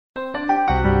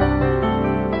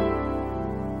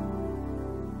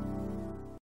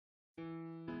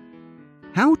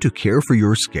How to care for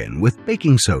your skin with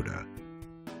baking soda.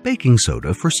 Baking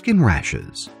soda for skin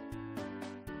rashes.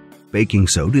 Baking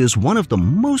soda is one of the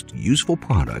most useful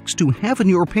products to have in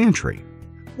your pantry,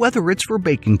 whether it's for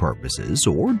baking purposes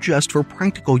or just for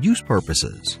practical use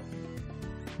purposes.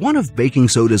 One of baking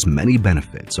soda's many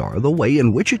benefits are the way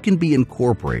in which it can be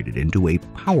incorporated into a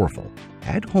powerful,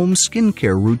 at-home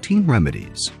skincare routine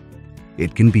remedies.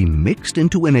 It can be mixed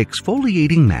into an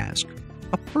exfoliating mask,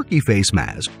 a perky face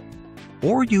mask,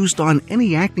 or used on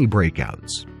any acne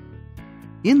breakouts.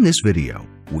 In this video,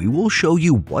 we will show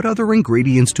you what other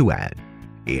ingredients to add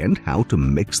and how to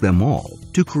mix them all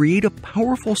to create a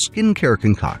powerful skincare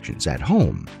concoctions at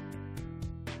home.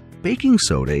 Baking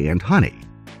soda and honey.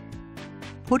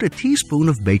 Put a teaspoon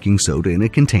of baking soda in a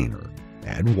container.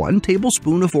 Add 1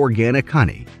 tablespoon of organic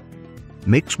honey.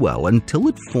 Mix well until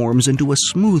it forms into a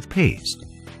smooth paste.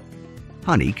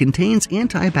 Honey contains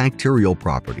antibacterial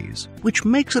properties, which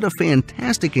makes it a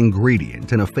fantastic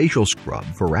ingredient in a facial scrub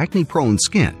for acne-prone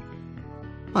skin.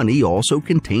 Honey also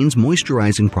contains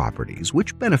moisturizing properties,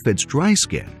 which benefits dry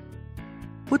skin.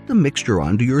 Put the mixture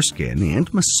onto your skin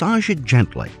and massage it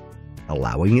gently,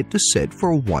 allowing it to sit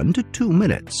for 1 to 2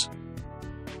 minutes.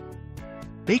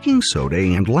 Baking soda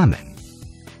and lemon.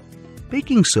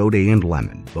 Baking soda and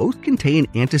lemon both contain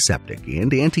antiseptic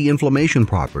and anti-inflammation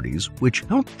properties which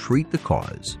help treat the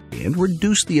cause and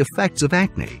reduce the effects of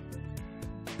acne.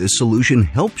 This solution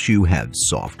helps you have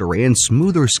softer and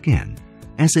smoother skin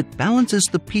as it balances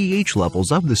the pH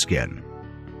levels of the skin.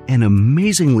 An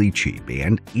amazingly cheap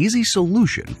and easy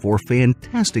solution for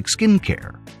fantastic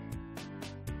skincare.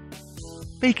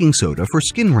 Baking soda for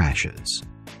skin rashes.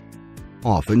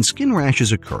 Often, skin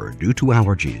rashes occur due to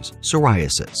allergies,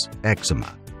 psoriasis,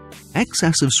 eczema,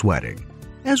 excessive sweating,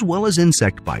 as well as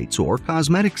insect bites or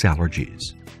cosmetics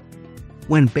allergies.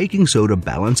 When baking soda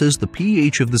balances the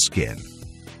pH of the skin,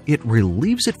 it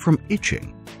relieves it from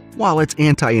itching, while its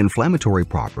anti-inflammatory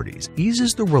properties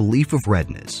eases the relief of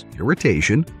redness,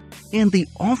 irritation, and the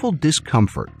awful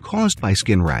discomfort caused by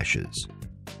skin rashes.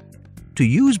 To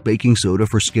use baking soda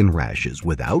for skin rashes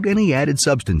without any added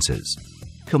substances,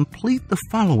 complete the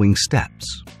following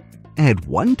steps. Add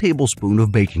 1 tablespoon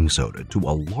of baking soda to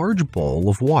a large bowl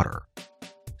of water.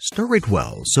 Stir it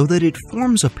well so that it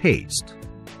forms a paste.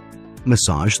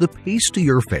 Massage the paste to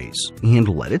your face and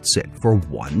let it sit for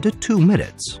 1 to 2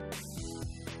 minutes.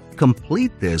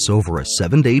 Complete this over a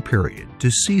 7-day period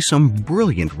to see some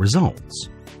brilliant results.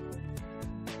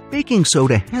 Baking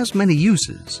soda has many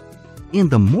uses,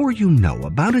 and the more you know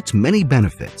about its many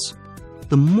benefits,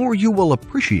 the more you will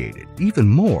appreciate it even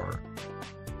more.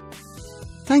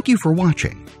 Thank you for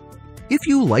watching. If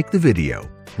you like the video,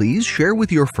 please share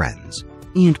with your friends,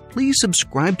 and please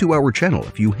subscribe to our channel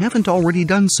if you haven't already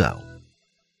done so.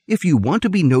 If you want to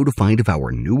be notified of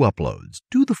our new uploads,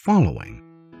 do the following.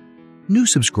 New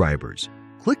subscribers,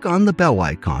 click on the bell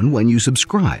icon when you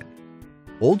subscribe.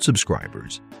 Old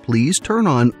subscribers, please turn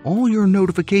on all your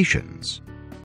notifications.